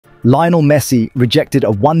Lionel Messi rejected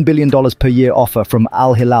a $1 billion per year offer from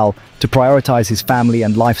Al Hilal to prioritize his family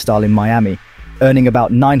and lifestyle in Miami, earning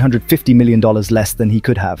about $950 million less than he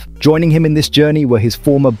could have. Joining him in this journey were his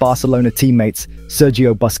former Barcelona teammates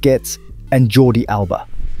Sergio Busquets and Jordi Alba.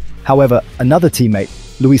 However, another teammate,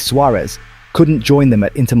 Luis Suarez, couldn't join them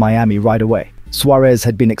at Inter Miami right away. Suarez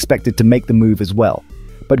had been expected to make the move as well,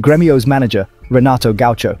 but Gremio's manager, Renato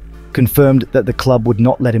Gaucho, confirmed that the club would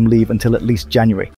not let him leave until at least January.